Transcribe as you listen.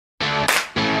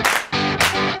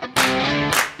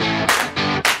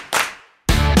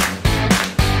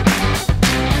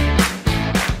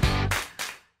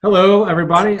Hello,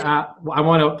 everybody. I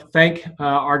want to thank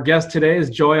our guest today is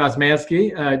Joy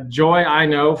Ormanski. Joy, I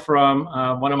know from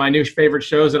one of my new favorite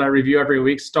shows that I review every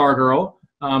week, STARGIRL.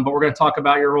 But we're going to talk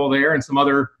about your role there and some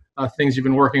other things you've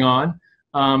been working on.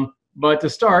 But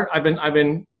to start, I've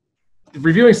been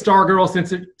reviewing STARGIRL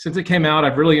since it came out.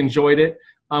 I've really enjoyed it.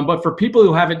 But for people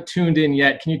who haven't tuned in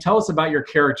yet, can you tell us about your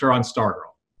character on STARGIRL?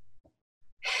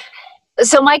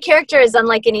 So my character is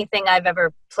unlike anything I've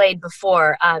ever played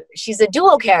before. She's a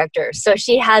dual character. So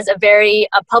she has a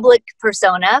public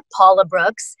persona, Paula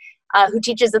Brooks, who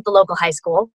teaches at the local high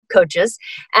school, coaches.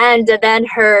 And then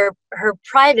her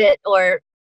private, or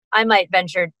I might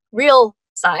venture, real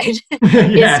side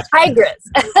Yes. is Tigress.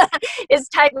 Is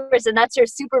Tigress, and that's her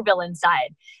supervillain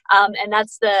side. And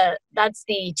that's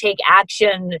the take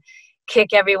action,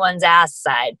 kick everyone's ass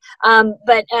side.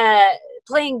 But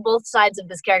playing both sides of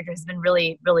this character has been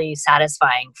really, really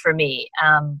satisfying for me,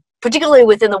 particularly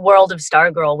within the world of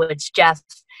STARGIRL, which Jeff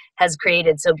has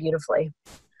created so beautifully.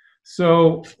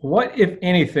 So what, if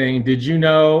anything, did you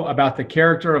know about the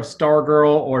character of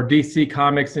STARGIRL or DC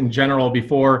Comics in general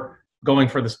before going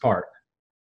for this part?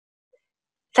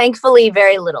 Thankfully,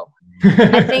 very little.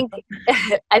 I think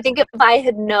if I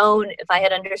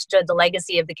had understood the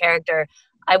legacy of the character,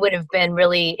 I would have been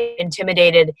really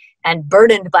intimidated and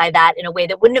burdened by that in a way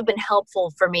that wouldn't have been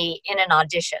helpful for me in an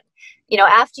audition. You know,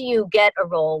 after you get a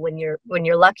role, when you're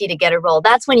lucky to get a role,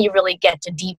 that's when you really get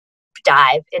to deep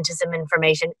dive into some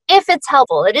information, if it's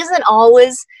helpful. It isn't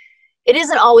always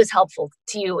helpful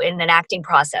to you in an acting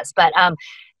process. But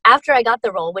after I got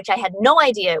the role, which I had no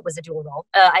idea it was a dual role,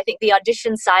 I think the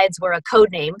audition sides were a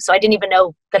code name, so I didn't even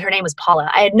know that her name was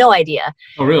Paula. I had no idea.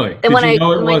 Oh, really? Then did you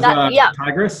know it was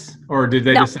Tigress, or did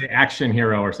they No. just say action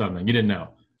hero or something? You didn't know?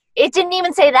 It didn't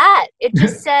even say that. It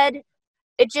just said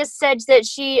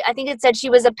that I think it said she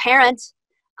was a parent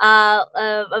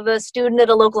of a student at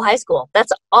a local high school.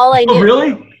 That's all I knew. Oh,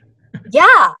 really?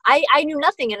 Yeah, I knew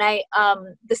nothing, and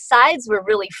the sides were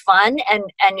really fun,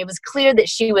 and it was clear that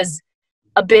she was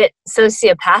a bit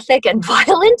sociopathic and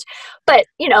violent, but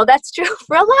you know, that's true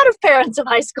for a lot of parents of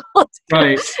high school.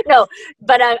 Right. No,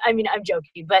 but I mean, I'm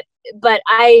joking, but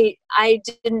I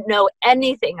didn't know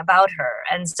anything about her.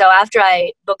 And so after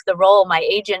I booked the role, my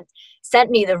agent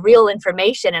sent me the real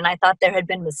information, and I thought there had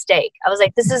been a mistake. I was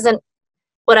like, this isn't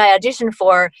what I auditioned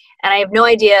for, and I have no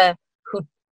idea who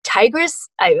Tigress.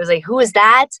 I was like, who is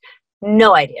that?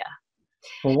 No idea.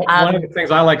 Well, one of the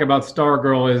things I like about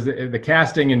STARGIRL is the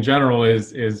casting in general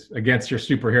is against your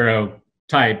superhero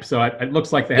type. So it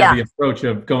looks like they have the approach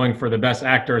of going for the best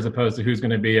actor as opposed to who's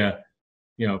going to be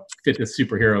fit the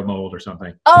superhero mold or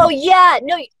something. Oh yeah,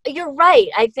 no, you're right.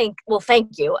 I think. Well,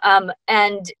 thank you.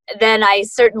 And then I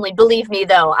certainly, believe me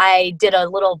though, I did a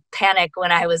little panic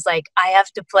when I was like, I have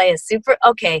to play a super.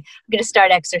 Okay, I'm going to start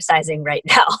exercising right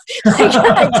now. Like,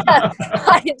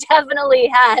 I definitely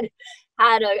had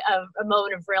a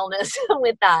moment of realness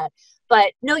with that.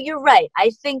 But no, you're right. I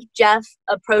think Jeff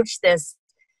approached this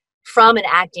from an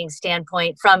acting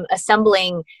standpoint, from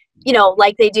assembling, you know,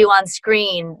 like they do on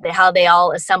screen, how they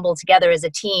all assemble together as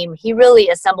a team. He really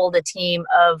assembled a team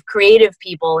of creative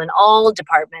people in all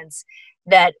departments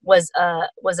that was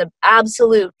an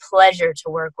absolute pleasure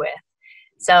to work with.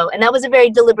 So, and that was a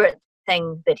very deliberate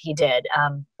thing that he did,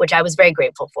 which I was very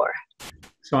grateful for.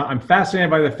 So I'm fascinated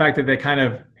by the fact that they kind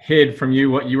of hid from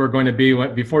you what you were going to be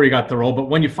before you got the role. But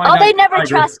when you find out, they never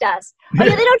trust us. Oh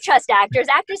yeah, they don't trust actors.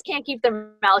 Actors can't keep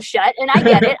their mouths shut, and I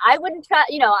get it. I wouldn't try.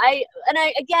 You know,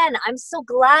 I'm so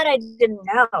glad I didn't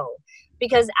know,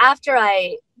 because after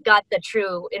I got the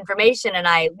true information and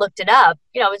I looked it up,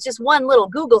 you know, it was just one little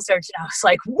Google search, and I was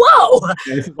like, whoa.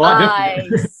 Yeah, this is a lot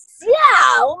different. Yeah.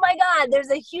 Oh my God,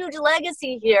 there's a huge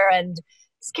legacy here, and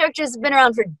this character's been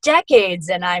around for decades,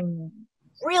 and I'm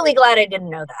really glad I didn't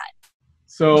know that.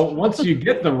 So once you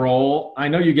get the role, I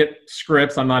know you get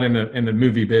scripts. I'm not in the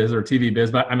movie biz or TV biz,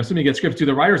 but I'm assuming you get scripts. Do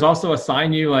the writers also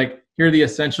assign you, like, here are the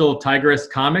essential Tigress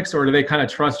comics, or do they kind of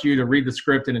trust you to read the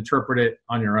script and interpret it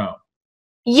on your own?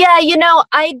 Yeah, you know,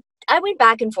 I went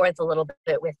back and forth a little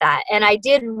bit with that, and I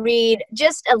did read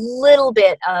just a little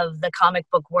bit of the comic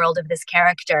book world of this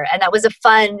character, and that was a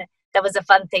fun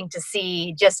thing to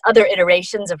see, just other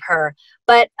iterations of her.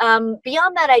 But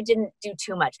beyond that, I didn't do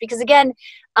too much, because again,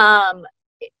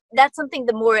 that's something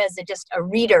the more as just a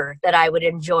reader that I would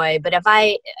enjoy. But if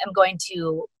I am going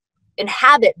to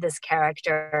inhabit this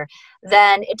character,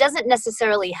 then it doesn't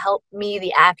necessarily help me,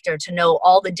 the actor, to know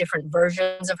all the different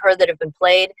versions of her that have been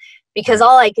played, because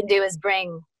all I can do is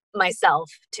bring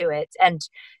myself to it and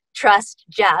trust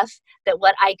Jeff that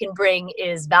what I can bring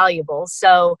is valuable.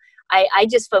 So I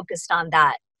just focused on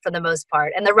that for the most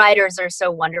part. And the writers are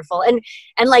so wonderful. And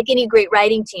like any great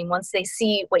writing team, once they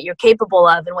see what you're capable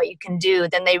of and what you can do,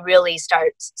 then they really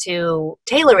start to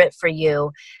tailor it for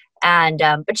you. And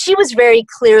but she was very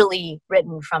clearly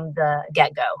written from the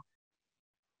get-go.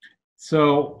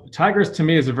 So Tigress to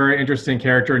me is a very interesting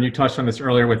character, and you touched on this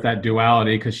earlier with that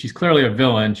duality, because she's clearly a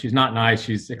villain. She's not nice.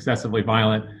 She's excessively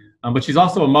violent. But she's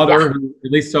also a mother who,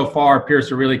 at least so far, appears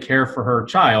to really care for her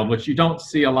child, which you don't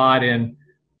see a lot in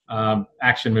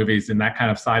action movies and that kind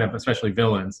of side of, especially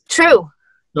villains. True.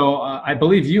 So I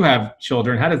believe you have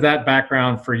children. How does that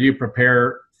background for you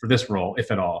prepare for this role,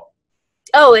 if at all?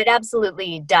 Oh, it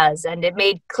absolutely does. And it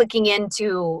made clicking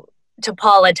into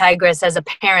Paula Tigress as a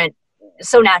parent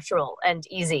so natural and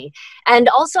easy, and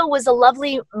also was a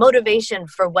lovely motivation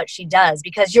for what she does,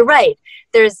 because you're right,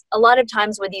 there's a lot of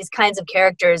times where these kinds of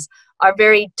characters are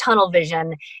very tunnel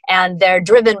vision, and they're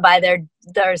driven by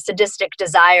their sadistic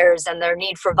desires and their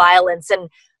need for violence, and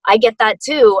I get that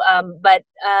too, but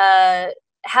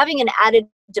having an added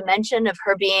dimension of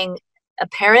her being a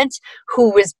parent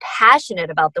who was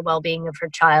passionate about the well-being of her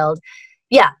child,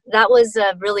 that was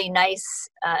a really nice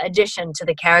addition to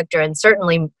the character, and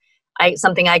certainly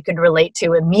something I could relate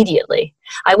to immediately.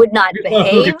 I would not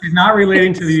behave. She's not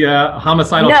relating to the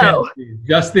homicidal tendencies,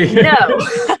 just the... No.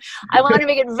 I want to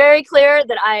make it very clear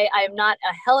that I am not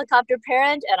a helicopter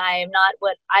parent, and I am not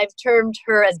what I've termed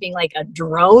her as being like a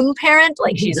drone parent.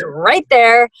 Like, she's right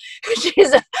there.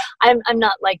 I'm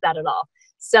not like that at all.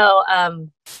 So,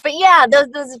 but yeah,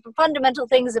 those fundamental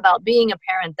things about being a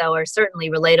parent, though, are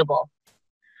certainly relatable.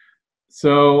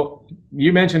 So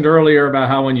you mentioned earlier about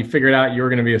how when you figured out you were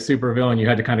going to be a supervillain, you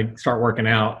had to kind of start working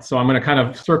out. So I'm going to kind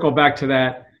of circle back to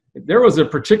that. There was a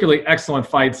particularly excellent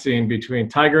fight scene between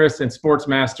Tigress and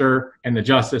Sportsmaster and the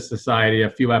Justice Society a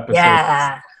few episodes.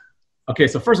 Yeah. Okay,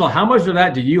 so first of all, how much of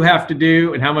that do you have to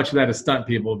do, and how much of that is stunt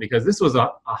people? Because this was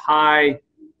a high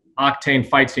octane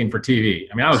fight scene for TV.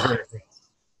 I mean, I was very impressed.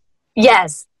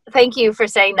 Yes, thank you for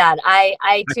saying that.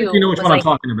 I too. Think you know which one I'm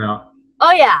talking about.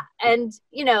 Oh, yeah. And,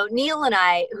 Neil and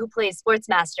I, who plays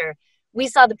Sportsmaster, we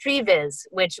saw the previs,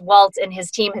 which Walt and his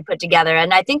team had put together.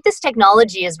 And I think this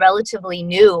technology is relatively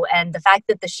new. And the fact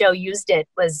that the show used it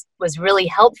was really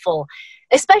helpful,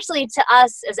 especially to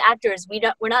us as actors.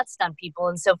 We're not stunt people.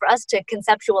 And so for us to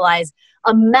conceptualize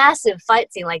a massive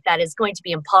fight scene like that is going to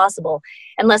be impossible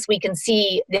unless we can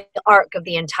see the arc of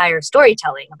the entire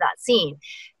storytelling of that scene.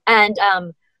 And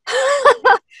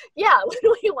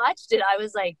when we watched it, I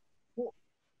was like,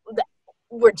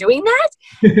 we're doing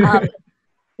that?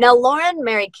 Now, Lauren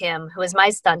Mary Kim, who is my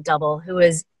stunt double, who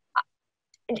is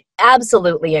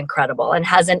absolutely incredible and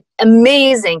has an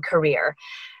amazing career,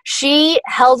 she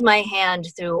held my hand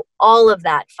through all of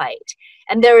that fight.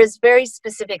 And there is very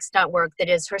specific stunt work that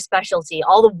is her specialty.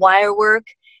 All the wire work,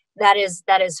 that is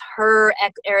her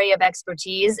area of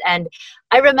expertise. And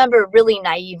I remember really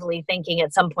naively thinking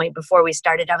at some point before we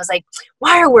started, I was like,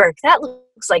 wire work, that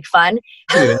looks like fun.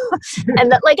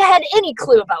 And that, like, I had any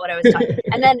clue about what I was talking about.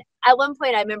 And then at one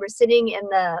point I remember sitting in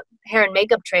the hair and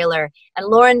makeup trailer, and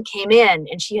Lauren came in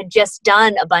and she had just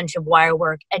done a bunch of wire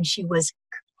work, and she was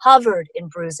covered in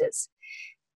bruises.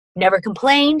 Never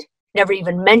complained, never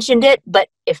even mentioned it. But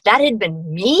if that had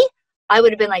been me, I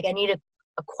would have been like, I need a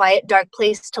quiet, dark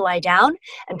place to lie down,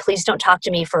 and please don't talk to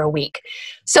me for a week.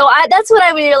 So that's what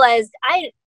I realized.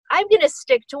 I'm going to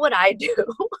stick to what I do.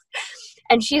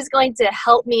 And she's going to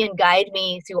help me and guide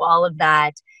me through all of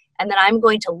that. And then I'm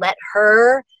going to let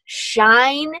her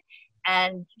shine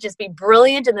and just be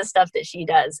brilliant in the stuff that she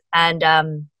does. And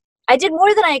I did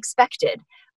more than I expected,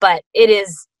 but it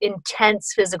is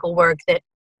intense physical work that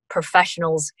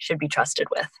professionals should be trusted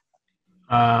with.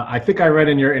 I think I read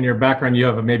in your background, you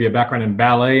have maybe a background in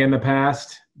ballet in the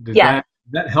past. Does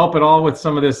that help at all with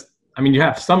some of this? I mean, you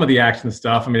have some of the action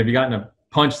stuff. I mean, have you gotten to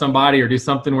punch somebody or do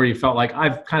something where you felt like,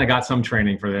 I've kind of got some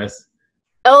training for this?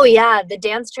 Oh, yeah. The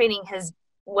dance training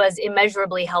was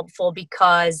immeasurably helpful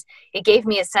because it gave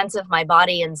me a sense of my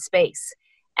body in space.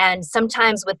 And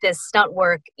sometimes with this stunt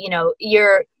work,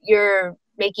 you're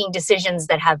making decisions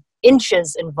that have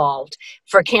inches involved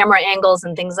for camera angles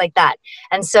and things like that.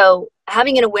 And so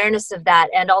having an awareness of that,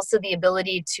 and also the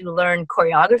ability to learn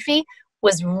choreography,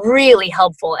 was really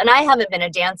helpful. And I haven't been a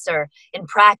dancer in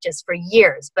practice for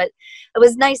years, but it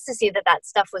was nice to see that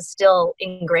stuff was still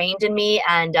ingrained in me.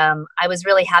 And I was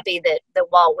really happy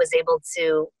that Walt was able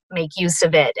to make use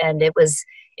of it. And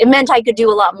it meant I could do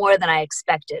a lot more than I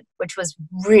expected, which was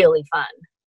really fun.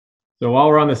 So while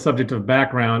we're on the subject of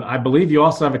background, I believe you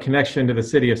also have a connection to the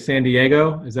city of San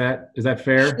Diego. Is that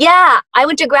fair? Yeah, I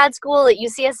went to grad school at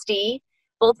UCSD.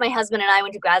 Both my husband and I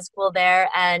went to grad school there,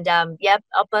 and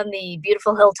up on the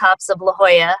beautiful hilltops of La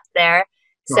Jolla there.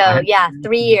 So yeah,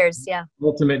 3 years. Yeah.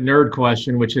 Ultimate nerd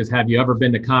question, which is, have you ever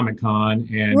been to Comic-Con?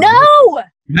 And No.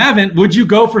 you haven't. Would you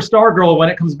go for STARGIRL when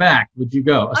it comes back? Would you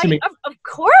go? Assuming Of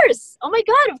course. Oh my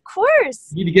God, of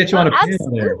course. need to get you on a panel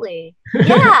absolutely.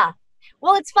 Yeah.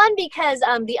 Well, it's fun because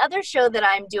the other show that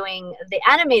I'm doing, the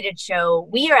animated show,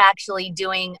 we are actually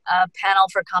doing a panel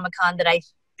for Comic-Con that I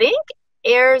think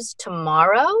airs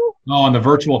tomorrow. Oh, on the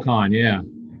virtual con, yeah.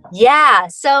 Yeah,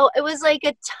 so it was like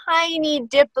a tiny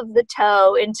dip of the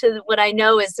toe into what I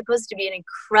know is supposed to be an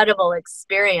incredible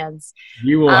experience.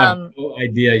 You will have no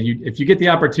idea. If you get the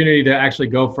opportunity to actually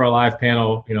go for a live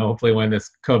panel, hopefully when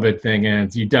this COVID thing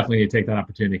ends, you definitely need to take that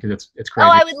opportunity because it's crazy.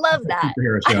 Oh, I would love that.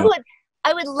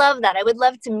 I would love that. I would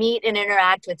love to meet and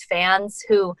interact with fans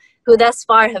who thus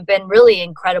far have been really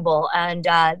incredible. And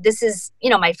this is,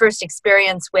 my first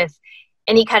experience with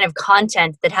any kind of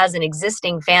content that has an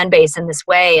existing fan base in this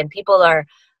way, and people are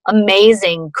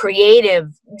amazing,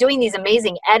 creative, doing these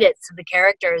amazing edits of the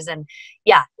characters, and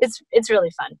yeah, it's really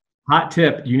fun. Hot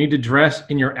tip, you need to dress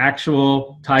in your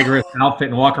actual Tigress outfit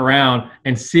and walk around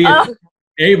and see if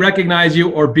A, recognize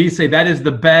you, or B, say that is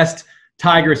the best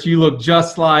Tigress, you look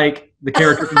just like the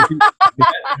character from the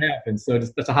that happens. So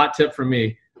that's a hot tip from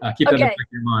me. Keep that in the back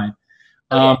of your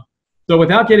mind. So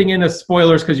without getting into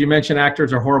spoilers, because you mentioned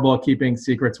actors are horrible at keeping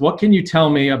secrets, what can you tell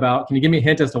me about, can you give me a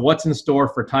hint as to what's in store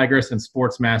for Tigress and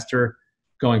Sportsmaster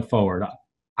going forward?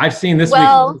 I've seen this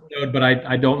week's episode, but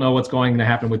I don't know what's going to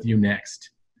happen with you next.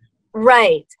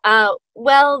 Right.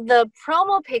 Well, the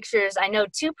promo pictures, I know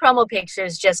 2 promo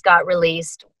pictures just got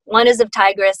released. One is of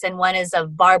Tigress and one is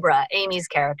of Barbara, Amy's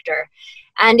character.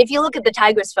 And if you look at the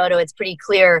Tigress photo, it's pretty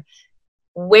clear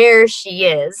where she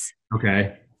is.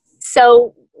 Okay.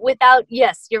 So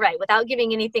yes, you're right. Without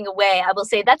giving anything away, I will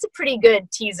say that's a pretty good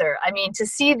teaser. I mean, to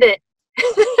see that,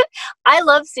 I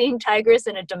love seeing Tigress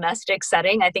in a domestic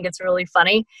setting. I think it's really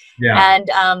funny. Yeah.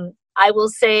 And I will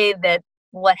say that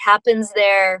what happens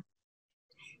there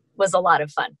was a lot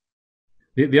of fun.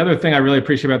 The other thing I really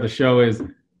appreciate about the show is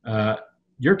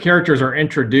your characters are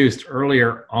introduced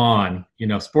earlier on.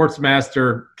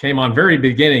 Sportsmaster came on very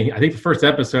beginning. I think the first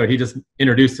episode, he just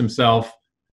introduced himself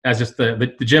as just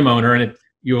the gym owner, and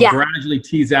you will gradually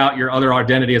tease out your other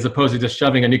identity as opposed to just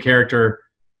shoving a new character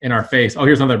in our face. Oh,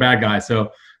 here's another bad guy.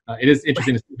 So it is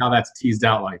interesting to see how that's teased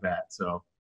out like that. So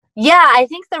yeah, I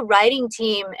think the writing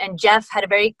team and Jeff had a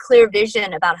very clear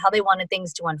vision about how they wanted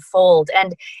things to unfold.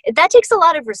 And that takes a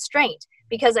lot of restraint,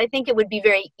 because I think it would be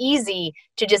very easy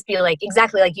to just be like,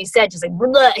 exactly like you said, just like,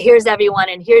 here's everyone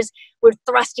and we're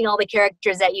thrusting all the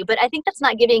characters at you. But I think that's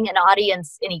not giving an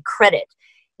audience any credit.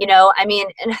 I mean,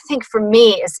 and I think for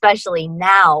me, especially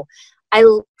now,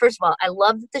 first of all, I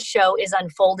love that the show is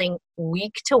unfolding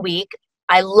week to week.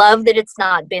 I love that it's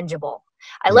not bingeable.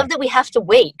 I love that we have to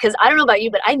wait, because I don't know about you,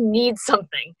 but I need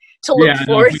something to look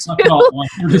forward to.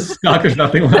 We're just stuck. There's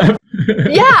nothing left.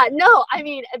 Yeah, no, I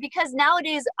mean, because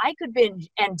nowadays I could binge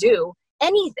and do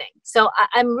anything. So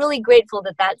I'm really grateful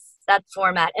that that's that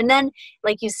format. And then,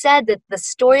 like you said, that the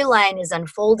storyline is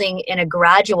unfolding in a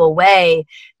gradual way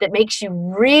that makes you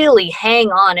really hang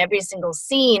on every single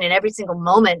scene and every single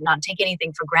moment, not take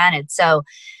anything for granted. So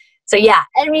yeah,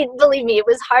 I mean, believe me, it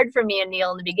was hard for me and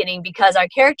Neil in the beginning because our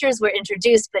characters were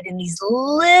introduced, but in these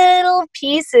little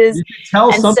pieces. You could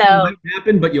tell something might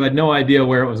happen, but you had no idea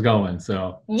where it was going.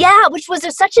 So yeah, which was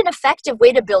such an effective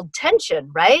way to build tension,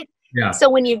 right? Yeah. So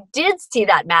when you did see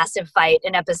that massive fight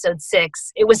in episode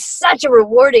 6, it was such a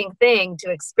rewarding thing to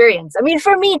experience. I mean,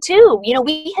 for me too.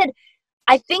 We had,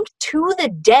 I think to the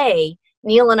day,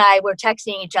 Neil and I were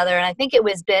texting each other, and I think it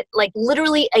was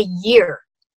literally a year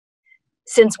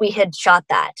since we had shot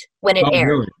that when it aired.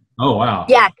 Really? Oh, wow.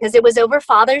 Yeah, because it was over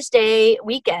Father's Day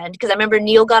weekend, because I remember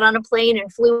Neil got on a plane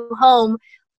and flew home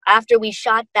after we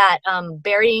shot that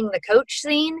burying the coach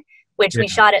scene, which we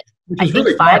shot at, I think,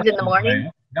 really 5 in the morning.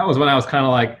 That was when I was kind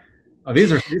of like, oh,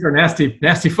 these are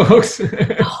nasty folks.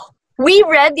 We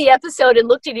read the episode and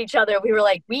looked at each other. We were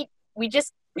like, we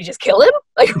just kill him?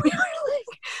 Like, we were like,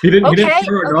 he didn't kill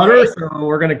our daughter, so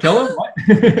we're gonna kill him? What?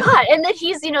 God, and then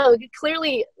he's,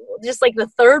 clearly just like the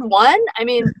third one. I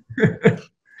mean,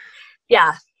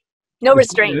 yeah, no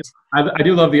restraint. I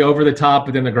do love the over the top,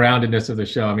 but then the groundedness of the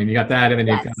show. I mean, you got that, and then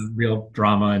you got real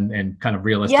drama and kind of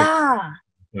realistic. Yeah.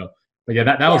 But yeah,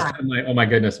 that was kind of my oh my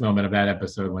goodness moment of that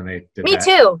episode when they did Me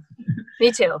too.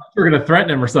 We're gonna threaten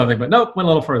him or something, but nope, went a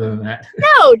little further than that.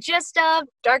 No, just a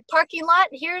dark parking lot.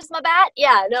 Here's my bat.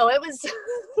 Yeah, no, it was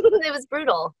it was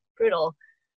brutal.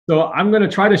 So I'm going to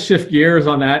try to shift gears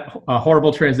on that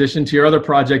horrible transition to your other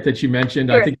project that you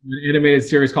mentioned. Sure. I think an animated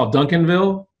series called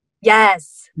DUNCANVILLE.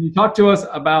 Yes. Can you tell us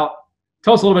a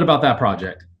little bit about that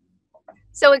project?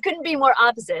 So it couldn't be more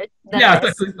opposite than Yeah,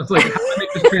 this. it's like, how do I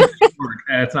make this transition work?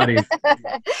 It's not easy.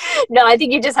 No, I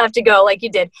think you just have to go like you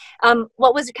did.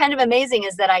 What was kind of amazing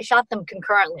is that I shot them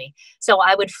concurrently. So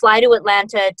I would fly to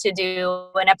Atlanta to do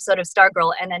an episode of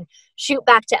Stargirl and then shoot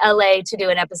back to LA to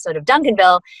do an episode of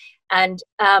Duncanville. And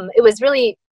it was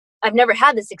really, I've never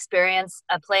had this experience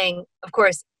playing, of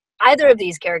course, either of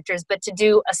these characters, but to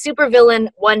do a supervillain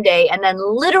one day and then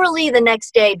literally the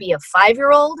next day be a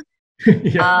 5-year-old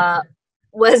Yeah.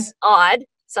 Was odd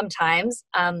sometimes,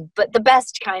 but the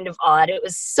best kind of odd. It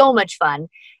was so much fun.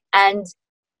 And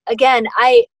again,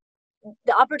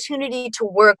 the opportunity to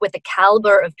work with the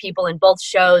caliber of people in both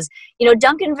shows, you know,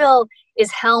 Duncanville is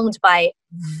helmed by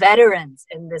veterans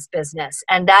in this business.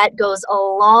 And that goes a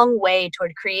long way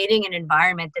toward creating an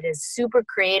environment that is super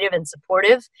creative and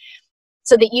supportive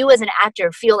so that you as an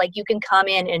actor feel like you can come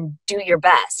in and do your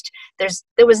best.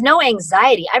 There was no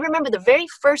anxiety. I remember the very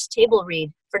first table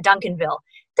read for Duncanville.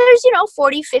 There's,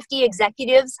 40, 50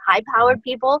 executives, high-powered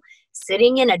people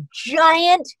sitting in a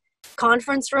giant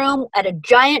conference room at a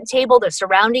giant table. They're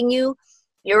surrounding you.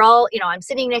 You're all, I'm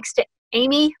sitting next to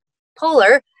Amy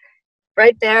Poehler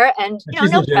right there, and,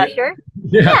 no pressure.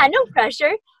 Yeah, no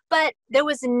pressure. But there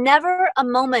was never a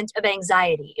moment of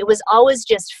anxiety. It was always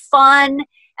just fun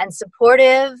and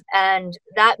supportive, and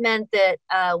that meant that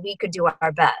we could do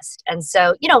our best. And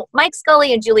so, Mike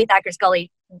Scully and Julie Thacker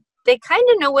Scully, they kind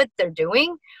of know what they're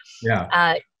doing.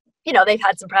 Yeah. They've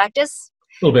had some practice.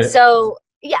 A little bit. So,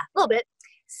 yeah, a little bit.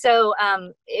 So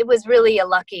it was really a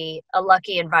lucky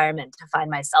environment to find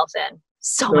myself in.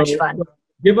 So much fun.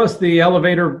 Give us the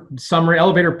elevator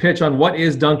pitch on what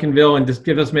is Duncanville, and just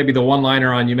give us maybe the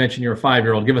one-liner on, you mentioned you're a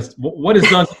 5-year-old. Give us, what is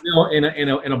Duncanville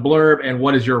in a blurb, and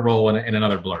what is your role in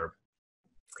another blurb?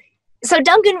 So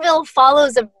Duncanville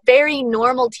follows a very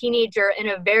normal teenager in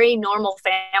a very normal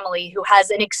family who has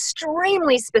an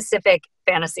extremely specific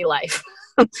fantasy life,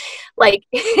 which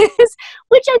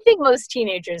I think most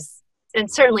teenagers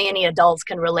and certainly any adults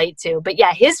can relate to. But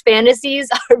yeah, his fantasies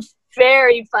are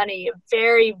very funny,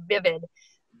 very vivid.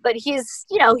 But he's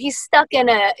stuck in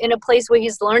a place where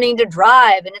he's learning to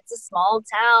drive, and it's a small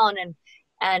town,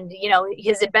 and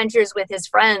his adventures with his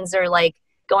friends are like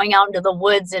going out into the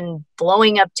woods and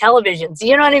blowing up televisions.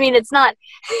 You know what I mean? It's not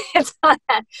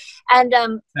that. And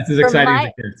that's as exciting as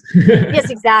it is. Yes,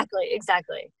 exactly.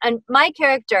 And my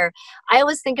character, I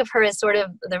always think of her as sort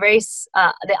of the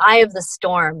eye of the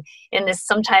storm in this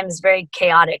sometimes very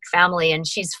chaotic family. And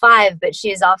she's 5, but she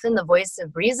is often the voice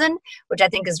of reason, which I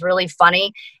think is really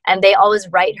funny. And they always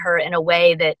write her in a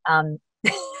way that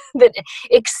that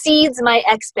exceeds my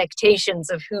expectations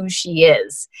of who she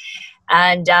is.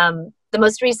 And the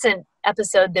most recent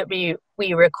episode that we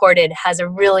recorded has a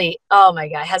really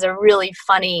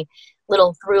funny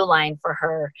little through line for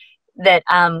her that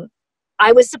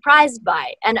I was surprised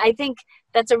by. And I think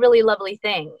that's a really lovely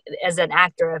thing as an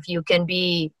actor, if you can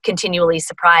be continually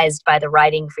surprised by the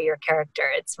writing for your character.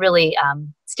 It's really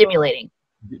stimulating.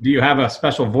 Do you have a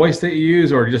special voice that you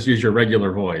use, or just use your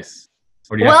regular voice?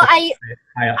 Or do you I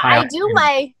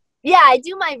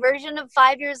do my version of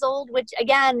 5 years old, which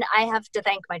again, I have to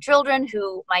thank my children,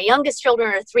 my youngest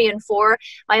children are 3 and 4.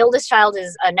 My oldest child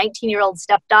is a 19-year-old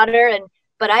stepdaughter,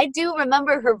 but I do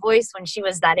remember her voice when she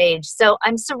was that age. So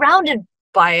I'm surrounded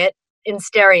by it in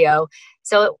stereo.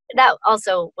 So that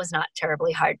also was not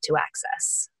terribly hard to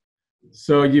access.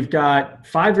 So you've got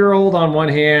 5-year-old on one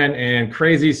hand and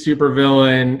crazy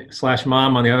supervillain /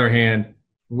 mom on the other hand.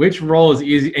 Which role is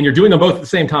easy, and you're doing them both at the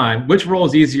same time, which role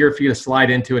is easier for you to slide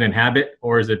into and inhabit,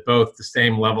 or is it both the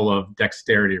same level of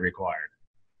dexterity required?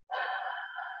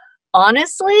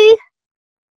 Honestly,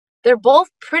 they're both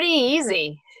pretty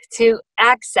easy to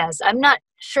access. I'm not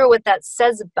sure what that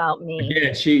says about me.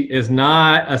 Again, she is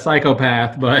not a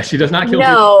psychopath, but she does not kill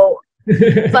people.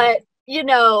 But,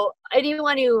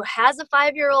 anyone who has a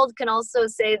 5-year-old can also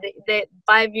say that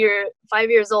 5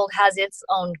 years old has its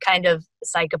own kind of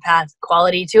psychopath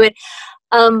quality to it.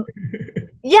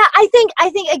 Yeah, I think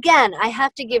again, I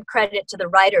have to give credit to the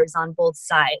writers on both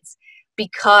sides,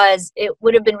 because it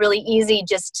would have been really easy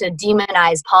just to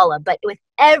demonize Paula. But with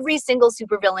every single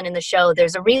supervillain in the show,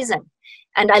 there's a reason.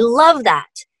 And I love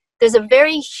that. There's a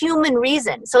very human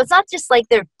reason. So it's not just like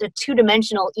they're the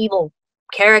two-dimensional evil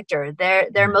character.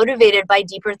 They're motivated by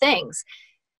deeper things.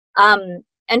 And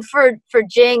for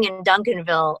Jing and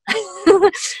Duncanville,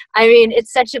 I mean,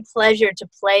 it's such a pleasure to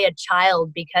play a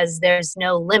child because there's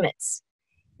no limits.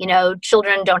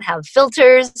 Children don't have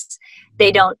filters.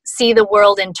 They don't see the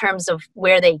world in terms of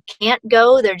where they can't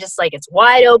go. They're just like, it's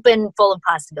wide open, full of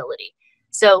possibility.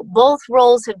 So both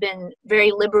roles have been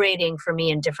very liberating for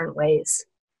me in different ways.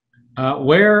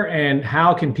 Where and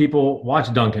how can people watch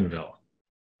Duncanville?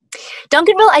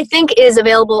 Duncanville, I think, is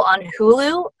available on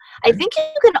Hulu. I think you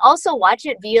can also watch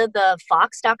it via the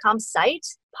Fox.com site,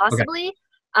 possibly.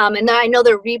 Okay. And then I know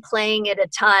they're replaying it a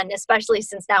ton, especially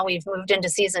since now we've moved into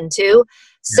season 2.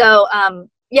 So,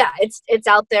 yeah, it's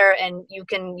out there, and you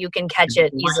can catch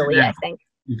it easily, I think.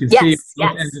 You can see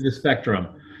both ends of the spectrum.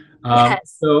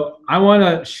 So I want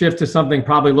to shift to something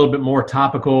probably a little bit more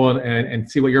topical and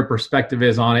see what your perspective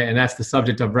is on it, and that's the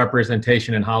subject of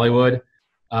representation in Hollywood.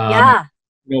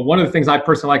 You know, one of the things I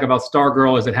personally like about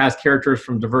STARGIRL is it has characters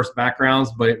from diverse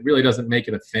backgrounds, but it really doesn't make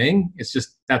it a thing. It's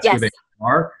just that's who they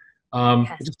are.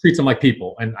 It just treats them like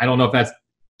people, and I don't know if that's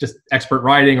just expert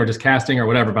writing or just casting or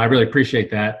whatever, but I really appreciate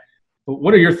that. But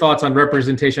what are your thoughts on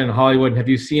representation in Hollywood? Have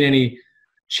you seen any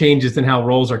changes in how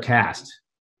roles are cast?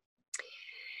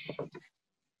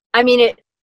 I mean,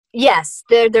 yes,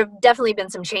 there have definitely been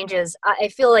some changes. I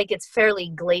feel like it's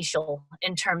fairly glacial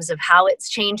in terms of how it's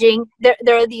changing.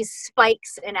 There are these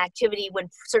spikes in activity when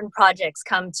certain projects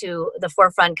come to the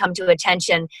forefront, come to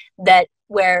attention, that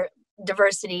where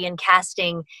diversity in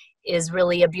casting is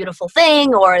really a beautiful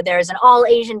thing, or there's an all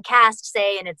Asian cast,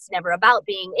 say, and it's never about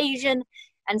being Asian.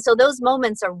 And so those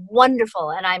moments are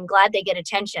wonderful, and I'm glad they get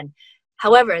attention.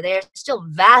 However, they're still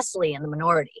vastly in the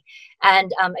minority.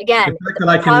 And again, the fact that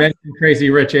I can mention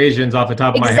Crazy Rich Asians off the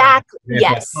top of my head. Exactly.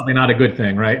 Yes. That's probably not a good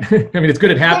thing, right? I mean, it's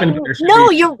good it happened. But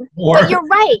but you're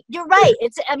right. You're right.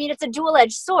 It's a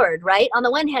dual-edged sword, right? On the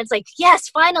one hand, it's like, yes,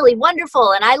 finally,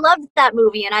 wonderful, and I loved that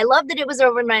movie, and I loved that it was a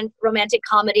romantic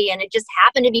comedy, and it just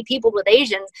happened to be peopled with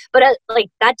Asians. But like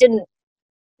that didn't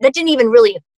even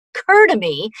really occur to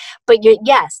me. But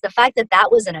yes, the fact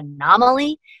that was an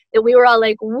anomaly, that we were all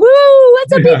like, woo,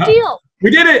 that's a big deal. We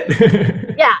did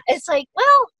it. Yeah, it's like,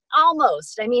 well,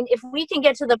 almost. I mean, if we can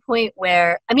get to the point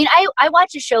where, I mean, I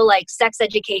watch a show like Sex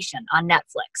Education on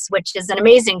Netflix, which is an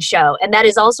amazing show, and that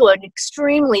is also an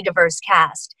extremely diverse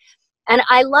cast. And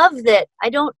I love that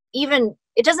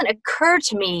it doesn't occur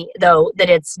to me, though, that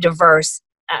it's diverse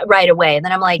right away. And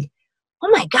then I'm like, oh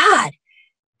my God,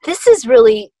 this is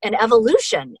really an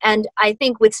evolution. And I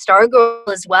think with STARGIRL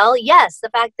as well, yes, the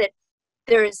fact that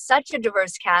there is such a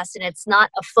diverse cast and it's not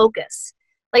a focus.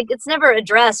 Like, it's never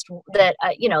addressed that,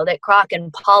 that Croc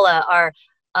and Paula are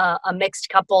a mixed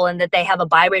couple and that they have a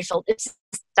biracial.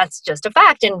 That's just a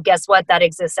fact. And guess what? That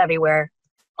exists everywhere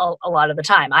a lot of the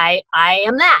time. I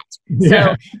am that.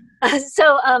 Yeah.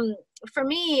 So for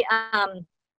me,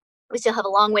 we still have a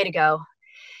long way to go.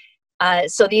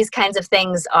 So these kinds of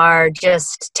things are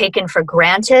just taken for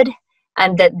granted,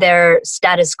 and that they're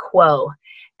status quo,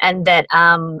 and that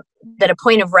a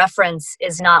point of reference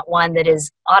is not one that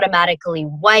is automatically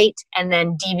white and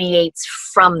then deviates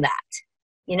from that.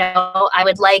 You know, I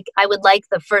would like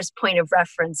the first point of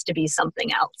reference to be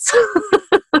something else.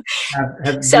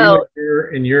 have you,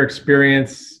 in your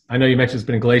experience, I know you mentioned it's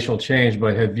been a glacial change,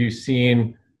 but have you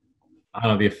seen, I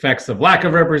don't know, the effects of lack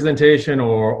of representation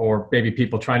or maybe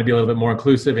people trying to be a little bit more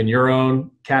inclusive in your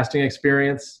own casting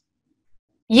experience?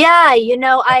 Yeah, it's a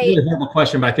really horrible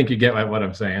question, but I think you get what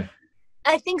I'm saying.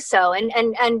 I think so.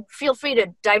 And feel free to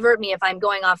divert me if I'm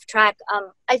going off track.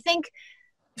 I think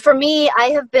for me, I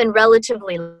have been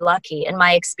relatively lucky in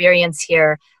my experience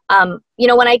here.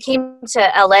 When I came to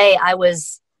LA, I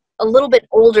was a little bit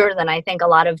older than I think a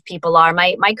lot of people are.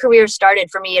 My career started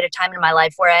for me at a time in my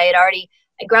life where I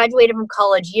graduated from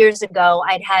college years ago.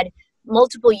 I'd had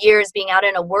multiple years being out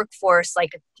in a workforce,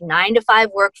 like a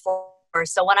 9-to-5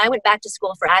 workforce. So when I went back to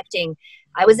school for acting,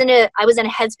 I was in a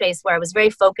headspace where I was very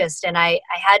focused, and I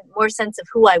had more sense of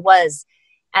who I was.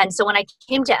 And so when I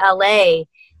came to LA,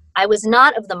 I was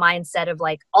not of the mindset of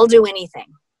like, I'll do anything.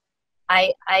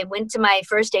 I went to my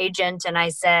first agent and I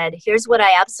said, here's what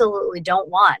I absolutely don't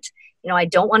want. I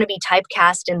don't want to be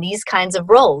typecast in these kinds of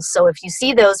roles. So if you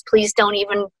see those, please don't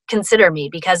even consider me,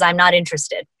 because I'm not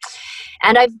interested.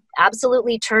 And I've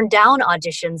absolutely turned down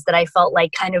auditions that I felt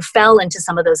like kind of fell into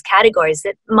some of those categories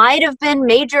that might have been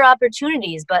major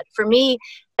opportunities. But for me,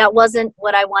 that wasn't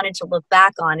what I wanted to look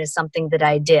back on as something that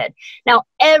I did. Now,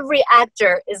 every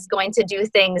actor is going to do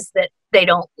things that they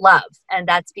don't love, and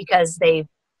that's because they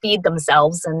feed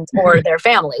themselves or their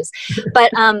families.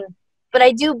 But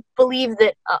I do believe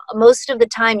that most of the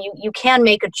time you can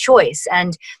make a choice,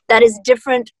 and that is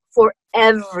different for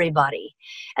everybody.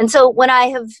 And so when I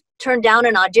have turned down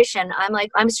an audition, I'm like,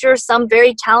 I'm sure some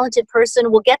very talented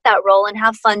person will get that role and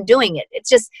have fun doing it. It's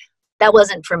just, that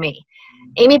wasn't for me.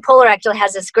 Amy Poehler actually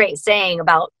has this great saying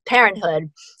about parenthood,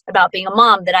 about being a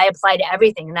mom, that I apply to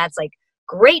everything. And that's like,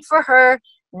 great for her,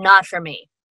 not for me.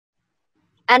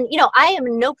 And, I am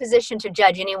in no position to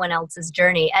judge anyone else's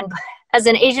journey. And as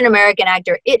an Asian American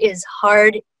actor, it is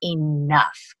hard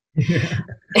enough.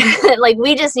 Like,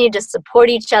 we just need to support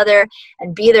each other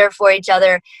and be there for each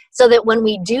other, so that when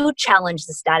we do challenge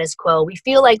the status quo, we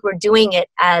feel like we're doing it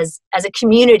as a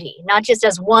community, not just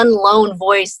as one lone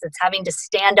voice that's having to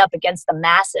stand up against the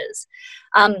masses.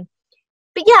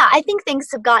 But yeah, I think things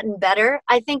have gotten better.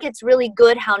 I think it's really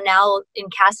good how now in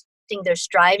casting they're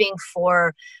striving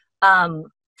for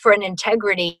an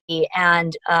integrity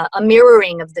and a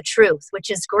mirroring of the truth, which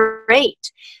is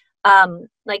great.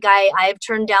 Like I've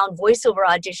turned down voiceover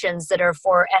auditions that are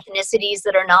for ethnicities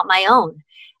that are not my own.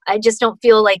 I just don't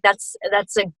feel like that's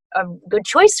a good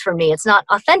choice for me. It's not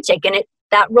authentic, and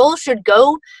that role should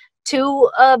go to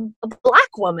a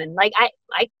Black woman. Like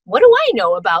what do I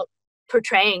know about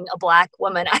portraying a Black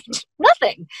woman?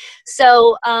 Nothing.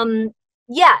 So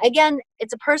yeah, again,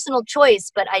 it's a personal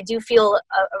choice, but I do feel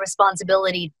a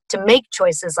responsibility to make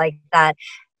choices like that.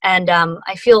 And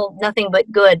I feel nothing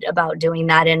but good about doing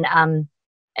that, and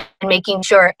making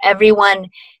sure everyone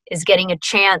is getting a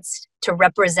chance to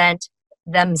represent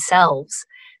themselves,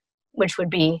 which would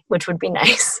be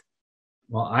nice.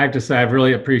 Well, I have to say, I've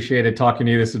really appreciated talking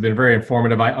to you. This has been very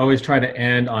informative. I always try to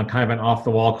end on kind of an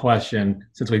off-the-wall question.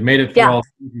 Since we've made it through all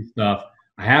the easy stuff,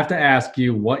 I have to ask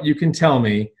you what you can tell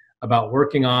me about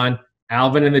working on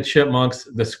Alvin and the Chipmunks,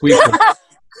 The Squeakquel,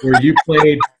 where you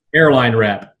played airline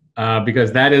rep,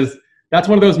 because that's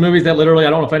one of those movies that literally, I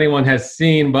don't know if anyone has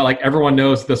seen, but like everyone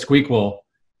knows The Squeakquel.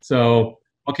 So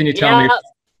what can you tell me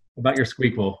about your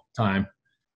Squeakquel time?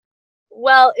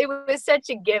 Well, it was such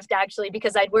a gift, actually,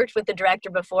 because I'd worked with the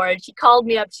director before, and she called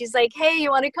me up. She's like, hey,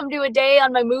 you want to come do a day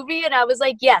on my movie? And I was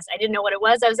like, yes. I didn't know what it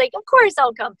was. I was like, of course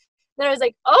I'll come. Then I was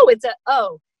like, oh, it's a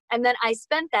O. And then I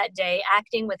spent that day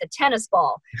acting with a tennis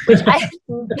ball, which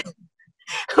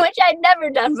which I'd never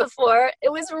done before.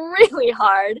 It was really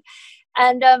hard.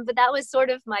 And but that was sort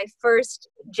of my first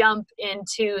jump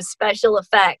into special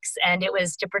effects. And it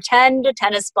was to pretend a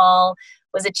tennis ball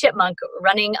was a chipmunk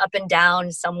running up and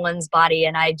down someone's body.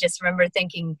 And I just remember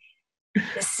thinking,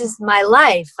 this is my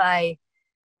life.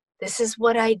 This is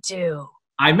what I do.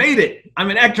 I made it. I'm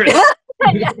an actress.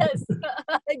 Yes,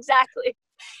 exactly.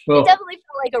 Well, it definitely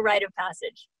felt like a rite of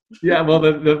passage. Yeah, well,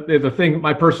 the thing,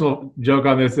 my personal joke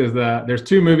on this is that there's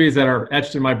two movies that are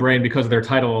etched in my brain because of their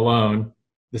title alone: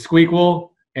 The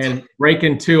Squeakquel and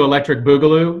Breakin' 2 Electric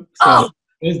Boogaloo. So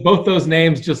both those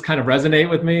names just kind of resonate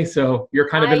with me. So you're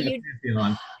kind of in the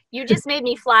pantheon. You just made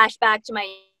me flash back to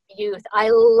my youth. I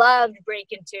loved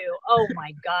Breakin' 2. Oh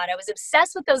my God, I was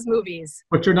obsessed with those movies.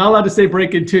 But you're not allowed to say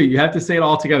Breakin' 2. You have to say it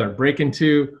all together. Breakin'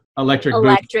 2 Electric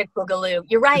Boogaloo.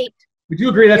 You're right. Would you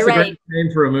agree that's the greatest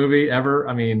name for a movie ever?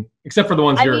 I mean, except for the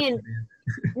ones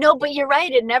no, but you're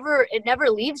right. It never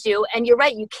leaves you. And you're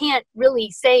right. You can't really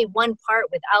say one part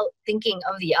without thinking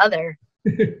of the other.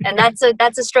 And that's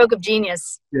a stroke of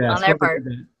genius on their part.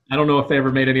 I don't know if they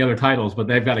ever made any other titles, but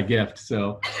they've got a gift.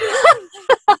 So,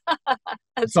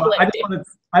 so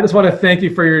I just want to thank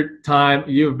you for your time.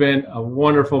 You've been a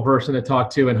wonderful person to talk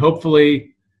to, and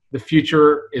hopefully the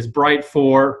future is bright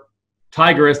for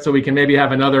Tigress, so we can maybe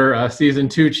have another season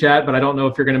 2 chat, but I don't know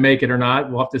if you're going to make it or not.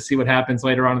 We'll have to see what happens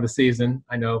later on in the season.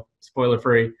 I know, spoiler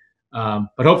free, but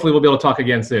hopefully we'll be able to talk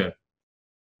again soon.